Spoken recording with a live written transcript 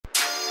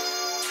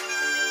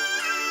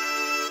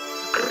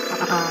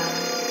Know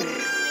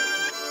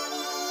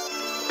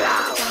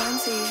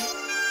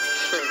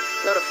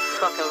the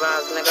fucking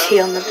vibes, nigga. T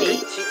on the beat.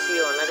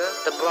 GTO, nigga.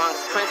 The Bronx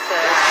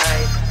Princess.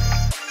 Like,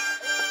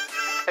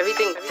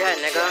 everything dead,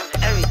 nigga.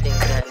 Everything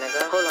dead,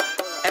 nigga. Hold on.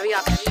 Every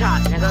op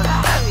shot, nigga.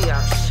 Every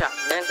op shot,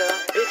 nigga.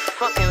 Big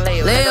fucking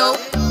Leo,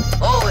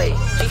 nigga. Always.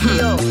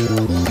 GTO.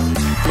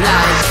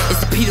 Like,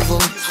 it's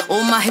repeatable.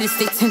 All my hitters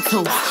stay 10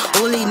 toes.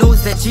 All they know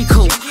is that G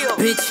code.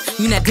 Bitch,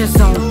 you not dead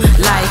zone.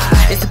 Like,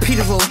 it's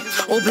repeatable.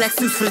 All black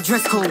suits for the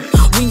dress code.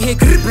 We ain't here,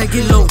 grip, I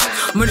get low.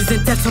 Murders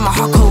and deaths on my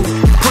hard code.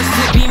 Push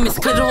the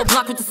beamers, clear the whole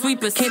block with the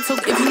sweepers. Can't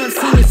talk if you know the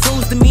scene it.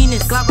 So's the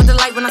meanest. Glide with the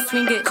light when I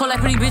swing it. Call that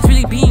pretty bitch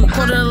really beam.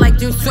 Quarter like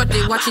doing sweat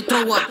it. Watch it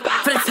throw up.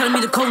 Fed telling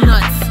me the cold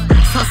nuts.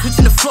 Start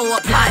switching the flow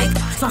up like.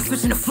 Start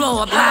switching the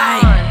flow up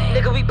like.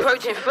 Nigga, we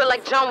purging. Feel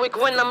like John Wick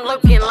when I'm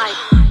lurking like.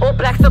 All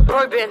black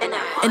suburban.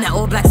 And that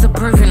all black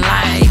suburban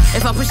like.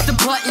 If I push the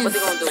button, what they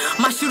gonna do?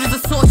 My shooter's a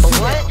sword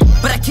shooter.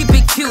 But I keep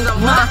it cute,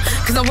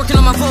 cause I'm working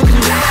on my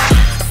vocals.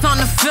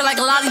 Starting to feel like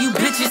a lot of you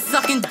bitches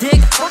sucking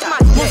dick.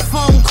 One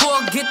phone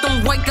call, get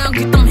them white down,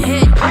 get them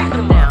hit.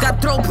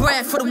 Got throw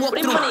bread for the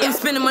walkthrough. Ain't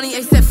spending money,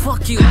 ain't said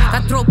fuck you.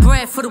 Got throw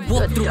bread for the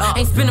walkthrough.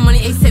 Ain't spending money,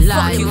 ain't said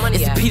fuck you.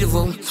 It's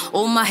repeatable.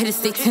 All my hitters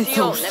stay 10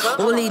 toes.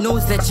 All they know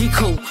is that G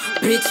code.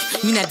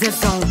 Bitch, you not dead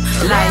zone.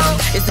 Like,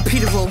 it's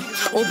repeatable.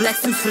 All black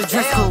suits for the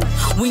dress code.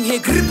 We ain't here,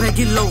 grip, I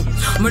get low.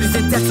 Murders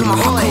and deaths on my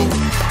hard code.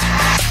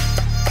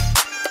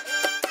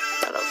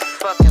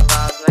 Fucking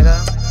vibes, nigga.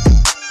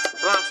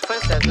 Bronx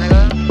Princess,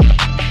 nigga.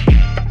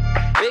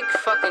 Big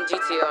fucking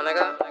GTO,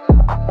 nigga.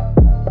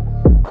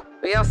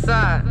 We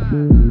outside.